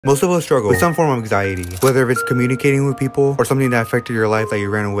Most of us struggle with some form of anxiety, whether it's communicating with people or something that affected your life that you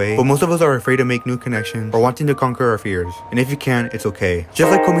ran away, but most of us are afraid to make new connections or wanting to conquer our fears. And if you can't, it's okay. Just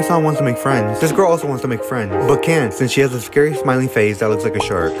like Komi-san wants to make friends, this girl also wants to make friends, but can't since she has a scary smiling face that looks like a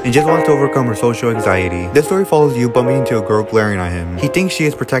shark and just wants to overcome her social anxiety. This story follows you bumping into a girl glaring at him. He thinks she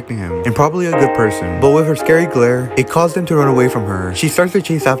is protecting him and probably a good person, but with her scary glare, it caused him to run away from her. She starts to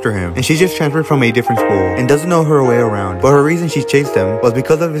chase after him and she just transferred from a different school and doesn't know her way around, but her reason she chased him was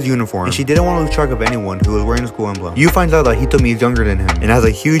because of his uniform and she didn't want to lose track of anyone who was wearing the school emblem. You find out that Hitomi is younger than him and has a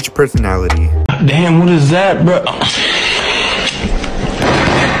huge personality. Damn, what is that, bro?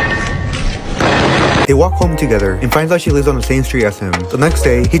 They walk home together and finds out she lives on the same street as him. The next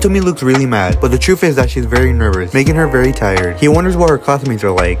day, Hitomi looks really mad, but the truth is that she's very nervous, making her very tired. He wonders what her classmates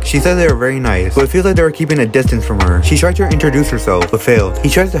are like. She says they are very nice, but it feels like they are keeping a distance from her. She tries to introduce herself, but failed. He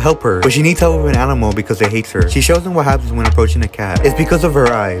tries to help her, but she needs help with an animal because they hates her. She shows him what happens when approaching a cat. It's because of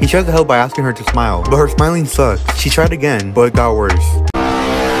her eyes. He tries to help by asking her to smile, but her smiling sucks. She tried again, but it got worse.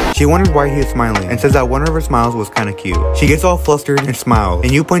 She wonders why he is smiling and says that one of her smiles was kinda cute. She gets all flustered and smiles,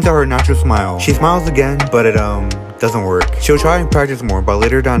 and you point out her natural smile. She smiles again, but it doesn't work. She'll try and practice more, but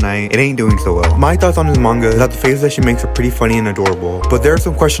later that night, it ain't doing so well. My thoughts on this manga is that the faces that she makes are pretty funny and adorable, but there are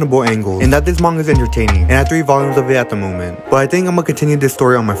some questionable angles, and that this manga is entertaining, and I have 3 volumes of it at the moment. But I think I'm gonna continue this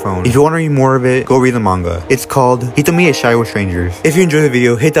story on my phone. If you want to read more of it, go read the manga. It's called Hitomi is Shy with Strangers. If you enjoyed the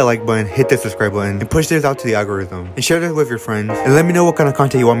video, hit that like button, hit the subscribe button, and push this out to the algorithm. And share this with your friends, and let me know what kind of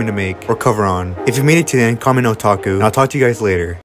content you want me to make or cover on. If you made it to the end, comment otaku, and I'll talk to you guys later.